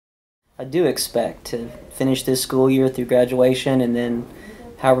I do expect to finish this school year through graduation, and then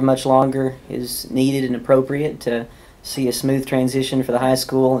however much longer is needed and appropriate to see a smooth transition for the high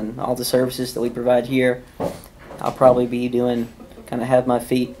school and all the services that we provide here. I'll probably be kind of have my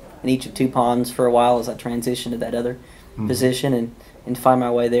feet in each of two ponds for a while as I transition to that other position and find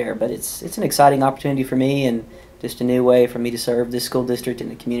my way there. But it's an exciting opportunity for me, and just a new way for me to serve this school district and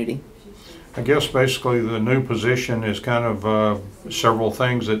the community. I guess basically the new position is kind of several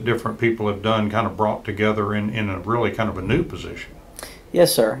things that different people have done kind of brought together in a really kind of a new position.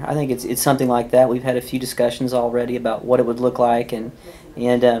 Yes, sir. I think it's something like that. We've had a few discussions already about what it would look like, and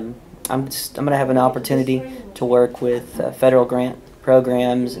I'm going to have an opportunity to work with federal grant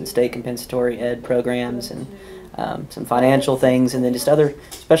programs and state compensatory ed programs and some financial things, and then just other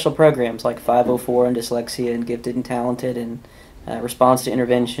special programs like 504 and dyslexia and gifted and talented and response to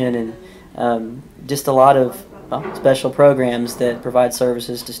intervention and just a lot of special programs that provide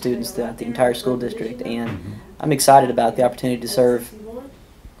services to students throughout the entire school district. And I'm excited about the opportunity to serve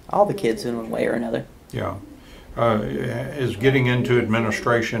all the kids in one way or another. Yeah. Is getting into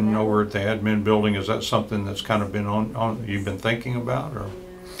administration over at the admin building, is that something that's kind of been on you've been thinking about? Or?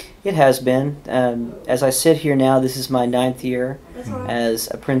 It has been. As I sit here now, this is my 9th year as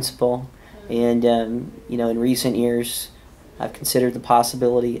a principal, and you know, in recent years I've considered the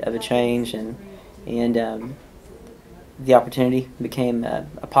possibility of a change, and the opportunity became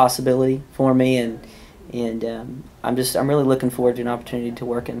a possibility for me, and I'm really looking forward to an opportunity to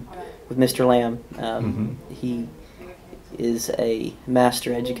working with Mr. Lamb. He is a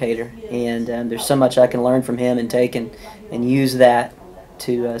master educator, and there's so much I can learn from him and take and use that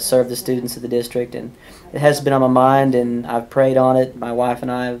to serve the students of the district. And it has been on my mind, and I've prayed on it. My wife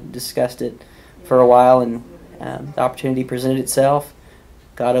and I have discussed it for a while, and the opportunity presented itself.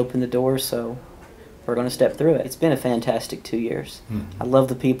 God opened the door, so we're going to step through it. It's been a fantastic 2 years. I love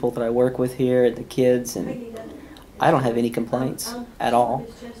the people that I work with here and the kids, and I don't have any complaints at all.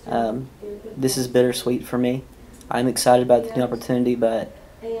 This is bittersweet for me. I'm excited about the new opportunity, but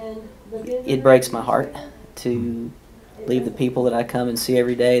it breaks my heart to leave the people that I come and see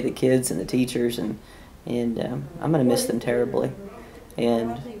every day, the kids and the teachers, and I'm going to miss them terribly.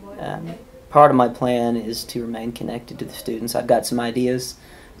 And part of my plan is to remain connected to the students. I've got some ideas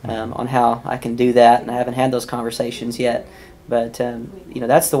on how I can do that, and I haven't had those conversations yet. But you know,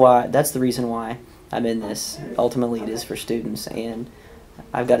 that's the reason why I'm in this. Ultimately, it is for students, and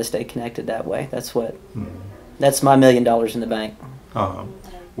I've got to stay connected that way. That's my $1 million in the bank.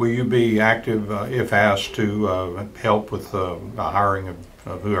 Will you be active if asked to help with the hiring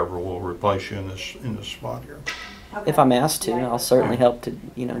of whoever will replace you in this spot here? If I'm asked to, I'll certainly help to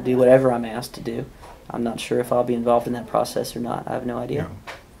do whatever I'm asked to do. I'm not sure if I'll be involved in that process or not. I have no idea.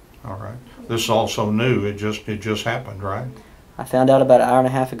 Yeah. All right. This is also new. It just happened, right? I found out about an hour and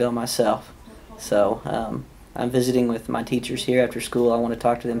a half ago myself. So I'm visiting with my teachers here after school. I want to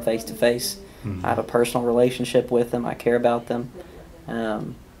talk to them face to face. I have a personal relationship with them. I care about them.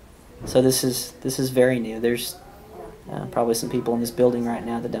 So this is very new. There's probably some people in this building right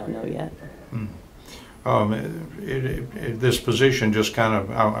now that don't know yet. This position just kind of,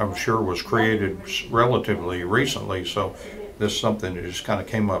 I'm sure, was created relatively recently, so this is something that just kind of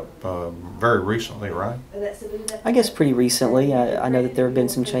came up very recently, right? I guess pretty recently. I know that there have been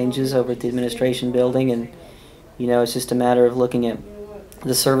some changes over at the administration building, and it's just a matter of looking at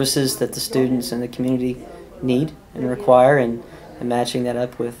the services that the students and the community need and require, and matching that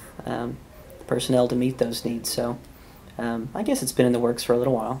up with personnel to meet those needs. So I guess it's been in the works for a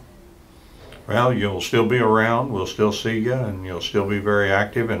little while. Well, you'll still be around. We'll still see you, and you'll still be very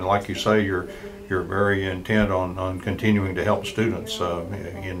active. And like you say, you're very intent on continuing to help students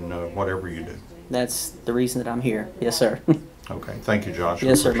in whatever you do. That's the reason that I'm here. Yes, sir. Okay. Thank you, Josh.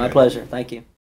 Yes, sir. My pleasure. Thank you.